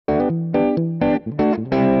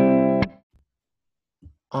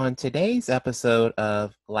On today's episode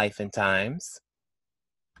of Life and Times,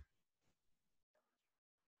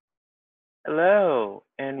 hello,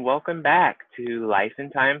 and welcome back to Life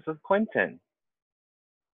and Times with Quentin.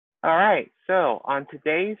 All right, so on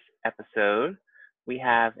today's episode, we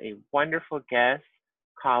have a wonderful guest,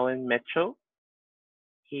 Colin Mitchell.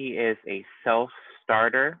 He is a self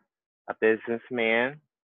starter, a businessman,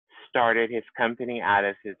 started his company out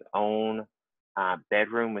of his own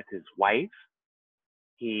bedroom with his wife.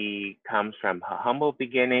 He comes from humble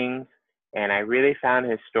beginnings, and I really found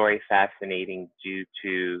his story fascinating due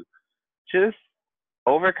to just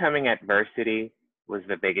overcoming adversity was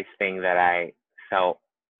the biggest thing that I felt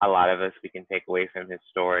a lot of us we can take away from his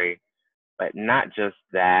story. But not just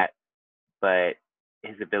that, but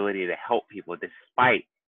his ability to help people despite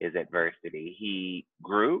his adversity. He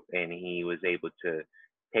grew and he was able to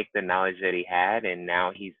take the knowledge that he had, and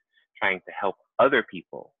now he's trying to help other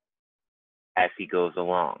people as he goes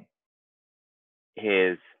along.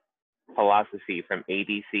 His philosophy from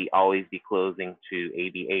ABC, always be closing, to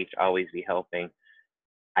ABH, always be helping,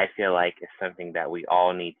 I feel like is something that we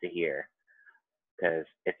all need to hear because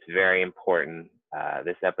it's very important.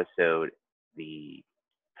 This episode, the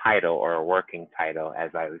title or a working title,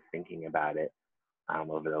 as I was thinking about it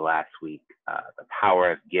over the last week, The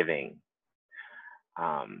Power of Giving.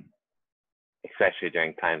 Especially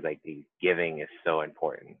during times like these, giving is so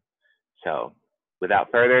important. So,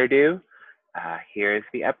 without further ado, here's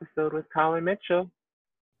the episode with Colin Mitchell.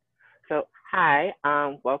 So, hi,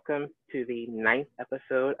 welcome to the ninth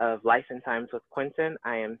episode of Life and Times with Quentin.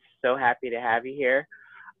 I am so happy to have you here.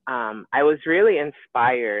 I was really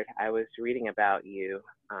inspired. I was reading about you.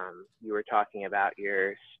 You were talking about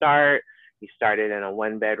your start. You started in a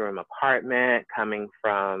one-bedroom apartment, coming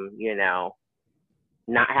from,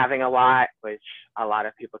 not having a lot, which a lot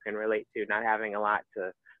of people can relate to, not having a lot,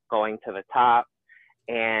 to going to the top.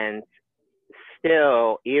 And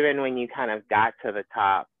still, even when you kind of got to the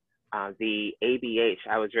top, the ABH,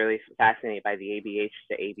 I was really fascinated by the ABH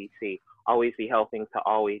to ABC, always be helping to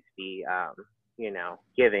always be,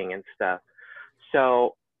 giving and stuff.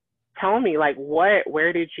 So tell me, like,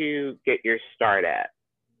 where did you get your start at?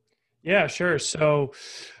 Yeah, sure. So,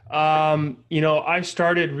 I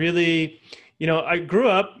started really, I grew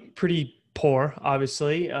up pretty poor,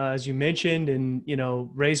 obviously, as you mentioned, and,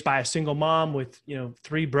 raised by a single mom with,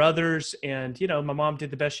 three brothers. And, my mom did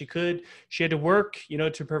the best she could. She had to work,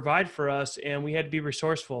 to provide for us, and we had to be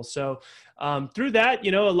resourceful. So, through that,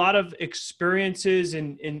 a lot of experiences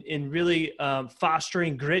in really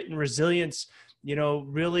fostering grit and resilience,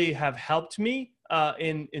 really have helped me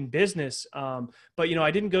in business. But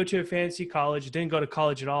I didn't go to a fancy college. Didn't go to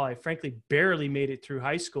college at all. I frankly barely made it through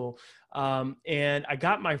high school. And I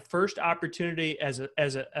got my first opportunity at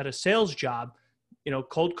a sales job.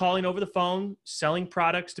 Cold calling over the phone, selling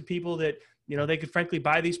products to people that they could frankly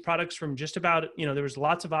buy these products from just about. There was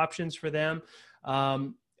lots of options for them.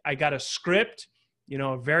 I got a script.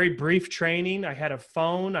 A very brief training. I had a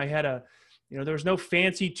phone. I had a there was no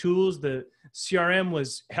fancy tools. The CRM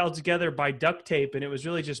was held together by duct tape, and it was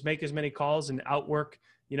really just make as many calls and outwork,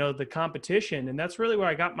 the competition. And that's really where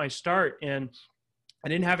I got my start. And I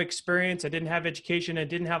didn't have experience. I didn't have education. I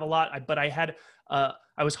didn't have a lot, but I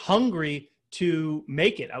was hungry to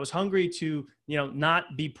make it. I was hungry to,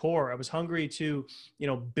 not be poor. I was hungry to,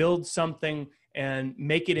 build something and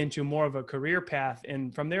make it into more of a career path.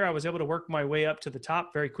 And from there, I was able to work my way up to the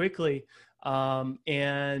top very quickly.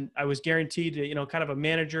 And I was guaranteed, kind of a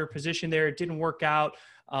manager position there. It didn't work out.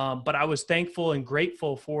 But I was thankful and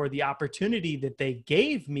grateful for the opportunity that they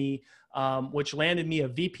gave me, which landed me a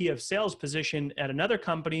VP of sales position at another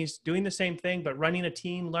company doing the same thing, but running a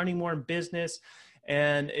team, learning more in business.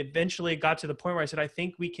 And eventually it got to the point where I said, I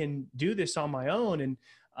think we can do this on my own. And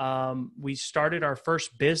we started our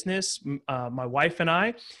first business, my wife and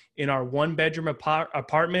I, in our one-bedroom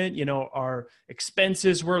apartment. Our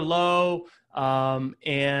expenses were low.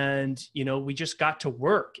 And we just got to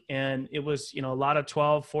work, and it was a lot of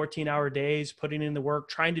 12, 14-hour days, putting in the work,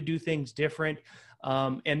 trying to do things different.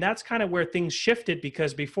 And that's kind of where things shifted,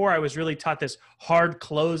 because before I was really taught this hard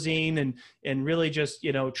closing and really just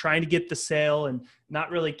trying to get the sale and not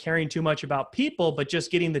really caring too much about people, but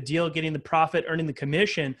just getting the deal, getting the profit, earning the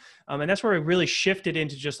commission. And that's where I really shifted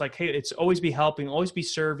into just like, hey, it's always be helping, always be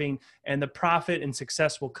serving, and the profit and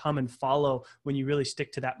success will come and follow when you really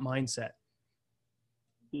stick to that mindset.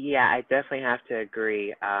 Yeah, I definitely have to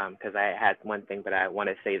agree because I had one thing, but I want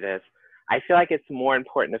to say this. I feel like it's more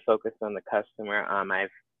important to focus on the customer. I've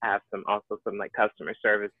have some like customer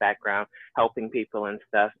service background, helping people and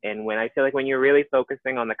stuff. And when I feel like when you're really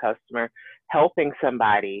focusing on the customer, helping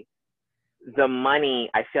somebody, the money,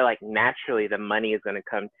 I feel like naturally the money is going to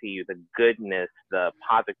come to you. The goodness, the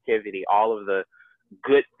positivity, all of the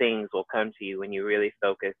good things will come to you when you really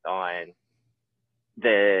focus on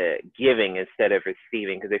the giving instead of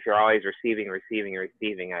receiving. Because if you're always receiving,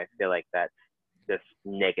 I feel like that's just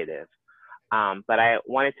negative. But I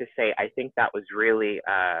wanted to say, I think that was really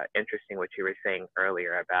interesting what you were saying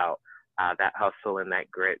earlier about that hustle and that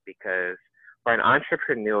grit, because for an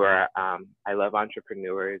entrepreneur, I love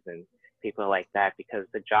entrepreneurs and people like that, because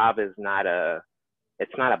the job is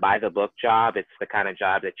it's not a by the book job. It's the kind of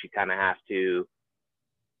job that you kind of have to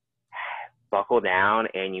buckle down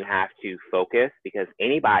and you have to focus, because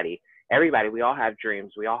everybody, we all have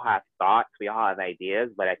dreams, we all have thoughts, we all have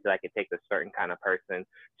ideas, but I feel like it takes a certain kind of person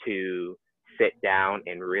to sit down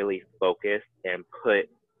and really focus and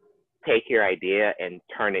take your idea and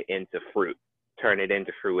turn it into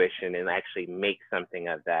fruition and actually make something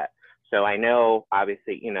of that. So I know,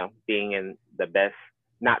 obviously, being in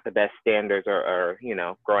not the best standards, or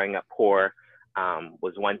growing up poor,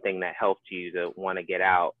 was one thing that helped you to want to get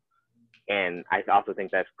out. And I also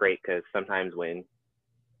think that's great, because sometimes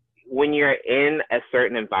when you're in a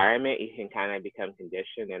certain environment, you can kind of become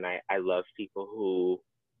conditioned. And I love people who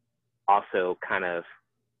also kind of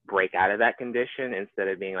break out of that condition instead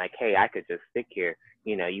of being like, hey, I could just stick here.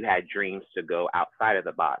 You had dreams to go outside of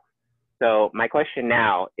the box. So my question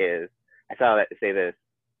now is, I thought I'd say this: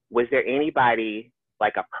 was there anybody,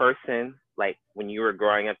 like a person, like when you were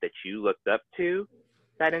growing up, that you looked up to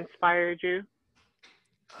that inspired you?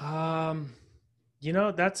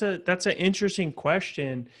 That's an interesting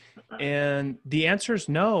question. And the answer is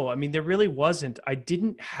no. I mean, there really wasn't. I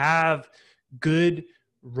didn't have good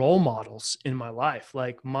role models in my life.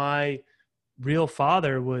 Like, my real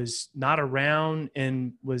father was not around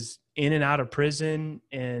and was in and out of prison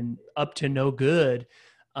and up to no good.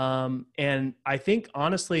 And I think,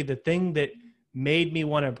 honestly, the thing that made me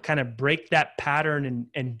want to kind of break that pattern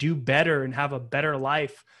and do better and have a better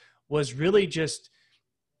life was really just,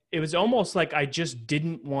 it was almost like I just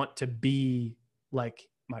didn't want to be like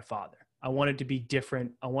my father. I wanted to be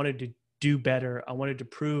different. I wanted to do better. I wanted to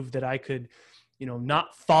prove that I could,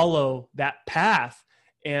 not follow that path.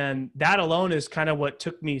 And that alone is kind of what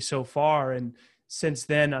took me so far. And since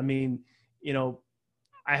then, I mean,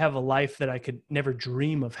 I have a life that I could never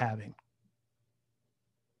dream of having.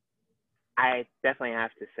 I definitely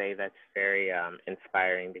have to say that's very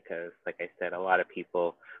inspiring, because, like I said, a lot of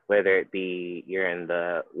people, whether it be you're in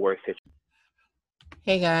the worst situation.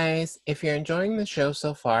 Hey guys, if you're enjoying the show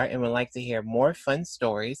so far and would like to hear more fun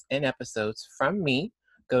stories and episodes from me,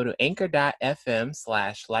 go to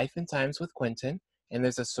anchor.fm/Life and Times with Quentin, and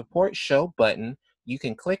there's a support show button you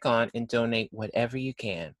can click on and donate whatever you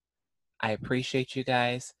can. I appreciate you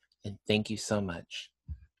guys, and thank you so much.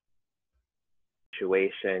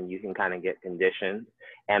 Situation, you can kind of get conditioned.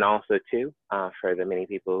 And also, too, for the many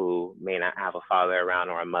people who may not have a father around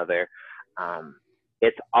or a mother,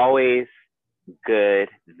 it's always good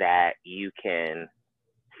that you can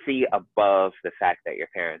see above the fact that your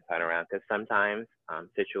parents aren't around, because sometimes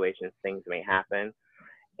situations, things may happen,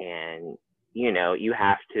 and you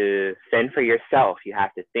have to fend for yourself. You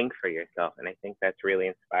have to think for yourself. And I think that's really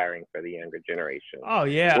inspiring for the younger generation. Oh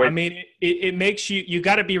yeah. I mean, it makes you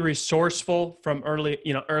got to be resourceful from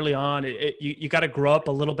early on. You got to grow up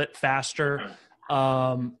a little bit faster.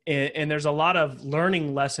 And there's a lot of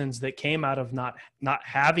learning lessons that came out of not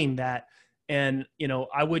having that. And,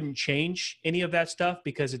 I wouldn't change any of that stuff,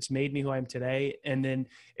 because it's made me who I am today. And then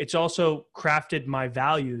it's also crafted my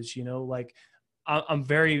values, like, I'm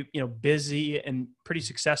very, busy and pretty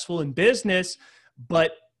successful in business,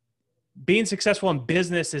 but being successful in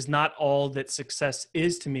business is not all that success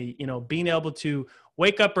is to me. Being able to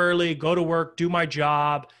wake up early, go to work, do my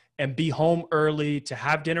job, and be home early, to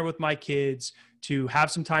have dinner with my kids, to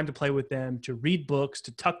have some time to play with them, to read books,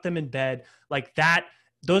 to tuck them in bed, like that.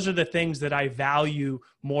 Those are the things that I value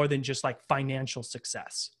more than just like financial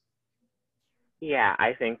success. Yeah,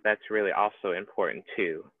 I think that's really also important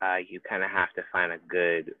too. You kind of have to find a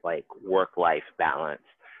good work-life balance.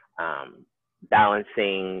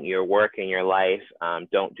 Balancing your work and your life.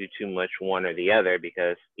 Don't do too much one or the other,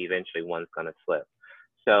 because eventually one's going to slip.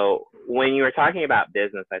 So when you were talking about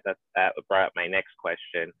business, I thought that brought up my next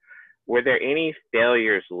question. Were there any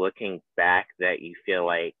failures looking back that you feel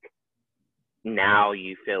like now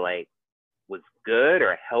you feel like was good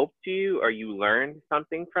or helped you, or you learned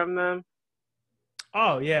something from them?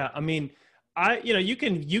 Oh yeah. I mean, you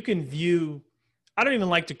can view, I don't even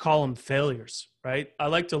like to call them failures, right? I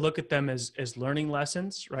like to look at them as learning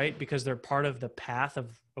lessons, right? Because they're part of the path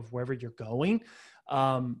of wherever you're going.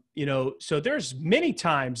 So there's many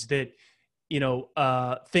times that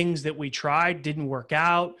things that we tried didn't work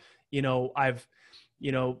out.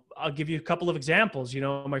 I'll give you a couple of examples.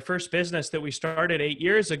 My first business that we started 8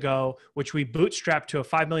 years ago, which we bootstrapped to a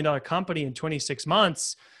 $5 million company in 26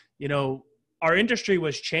 months, our industry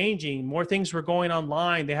was changing. More things were going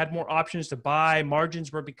online. They had more options to buy.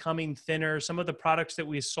 Margins were becoming thinner. Some of the products that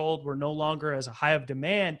we sold were no longer as a high of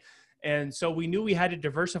demand. And so we knew we had to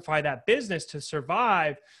diversify that business to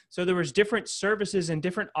survive. So there was different services and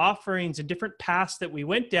different offerings and different paths that we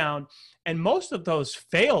went down. And most of those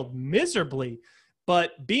failed miserably.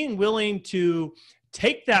 But being willing to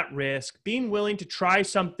take that risk, being willing to try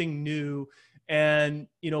something new, and,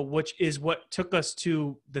 which is what took us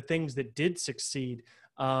to the things that did succeed.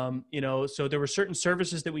 So there were certain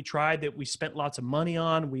services that we tried that we spent lots of money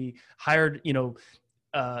on. We hired,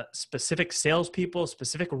 specific salespeople,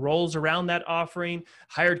 specific roles around that offering,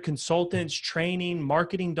 hired consultants, training,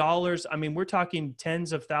 marketing dollars. I mean, we're talking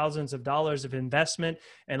tens of thousands of dollars of investment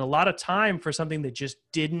and a lot of time for something that just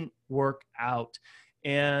didn't work out.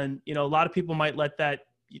 And, a lot of people might let that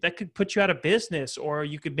could put you out of business, or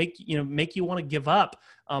you could make you want to give up.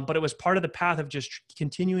 But it was part of the path of just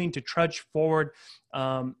continuing to trudge forward,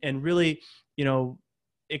 and really,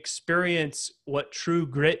 experience what true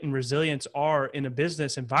grit and resilience are in a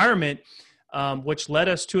business environment, which led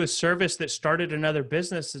us to a service that started another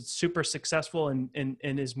business that's super successful and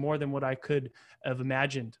is more than what I could have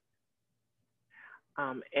imagined.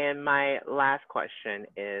 And my last question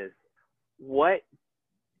is, what,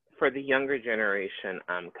 for the younger generation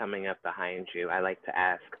coming up behind you, I like to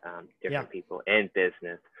ask different people in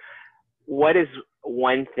business, what is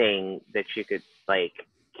one thing that you could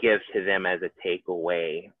give to them as a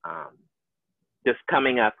takeaway, just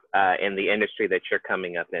coming up in the industry that you're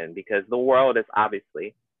coming up in? Because the world is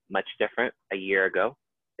obviously much different a year ago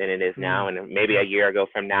than it is now, and maybe a year ago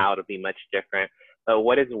from now it'll be much different. But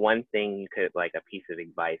what is one thing you could, a piece of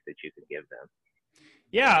advice that you could give them?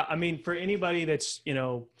 Yeah, I mean, for anybody that's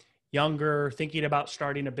younger, thinking about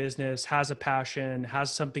starting a business, has a passion,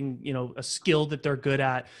 has something, a skill that they're good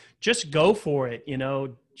at, just go for it.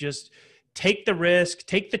 Just take the risk,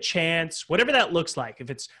 take the chance, whatever that looks like. If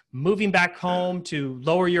it's moving back home to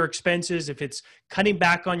lower your expenses, if it's cutting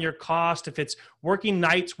back on your cost, if it's working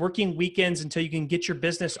nights, working weekends until you can get your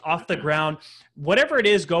business off the ground, whatever it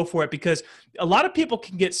is, go for it. Because a lot of people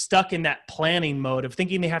can get stuck in that planning mode of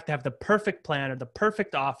thinking they have to have the perfect plan or the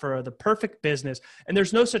perfect offer or the perfect business. And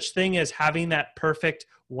there's no such thing as having that perfect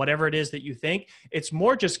whatever it is that you think. It's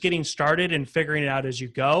more just getting started and figuring it out as you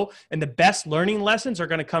go. And the best learning lessons are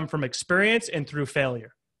going to come from experience and through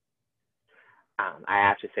failure. I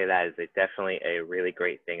have to say that is definitely a really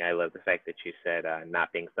great thing. I love the fact that you said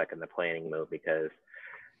not being stuck in the planning mode, because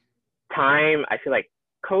time, I feel like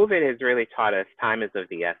COVID has really taught us time is of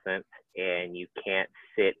the essence, and you can't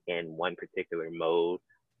sit in one particular mode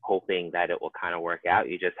hoping that it will kind of work out.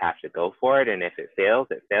 You just have to go for it. And if it fails,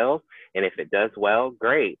 it fails. And if it does well,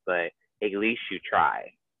 great, but at least you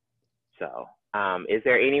try. So is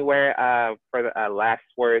there anywhere for the last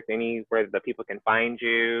words, anywhere that people can find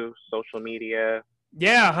you, social media?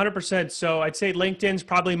 Yeah, 100%. So I'd say LinkedIn's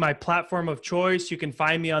probably my platform of choice. You can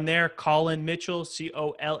find me on there, Collin Mitchell,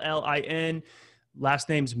 Collin. Last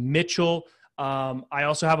name's Mitchell. I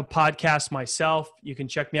also have a podcast myself. You can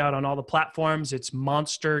check me out on all the platforms. It's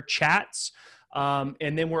Monster Chats.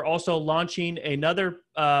 And then we're also launching another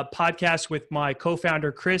podcast with my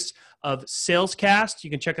co-founder, Chris, of Salescast. You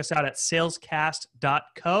can check us out at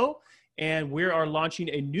salescast.co. And we are launching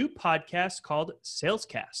a new podcast called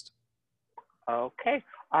Salescast. Okay.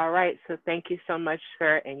 All right. So thank you so much,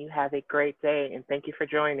 sir. And you have a great day. And thank you for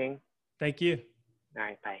joining. Thank you. All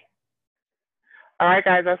right. Bye. All right,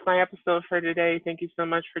 guys, that's my episode for today. Thank you so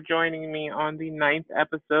much for joining me on the 9th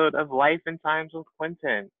episode of Life and Times with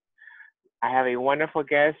Quentin. I have a wonderful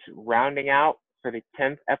guest rounding out for the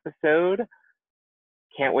 10th episode.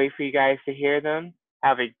 Can't wait for you guys to hear them.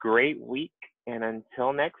 Have a great week, and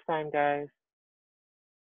until next time, guys.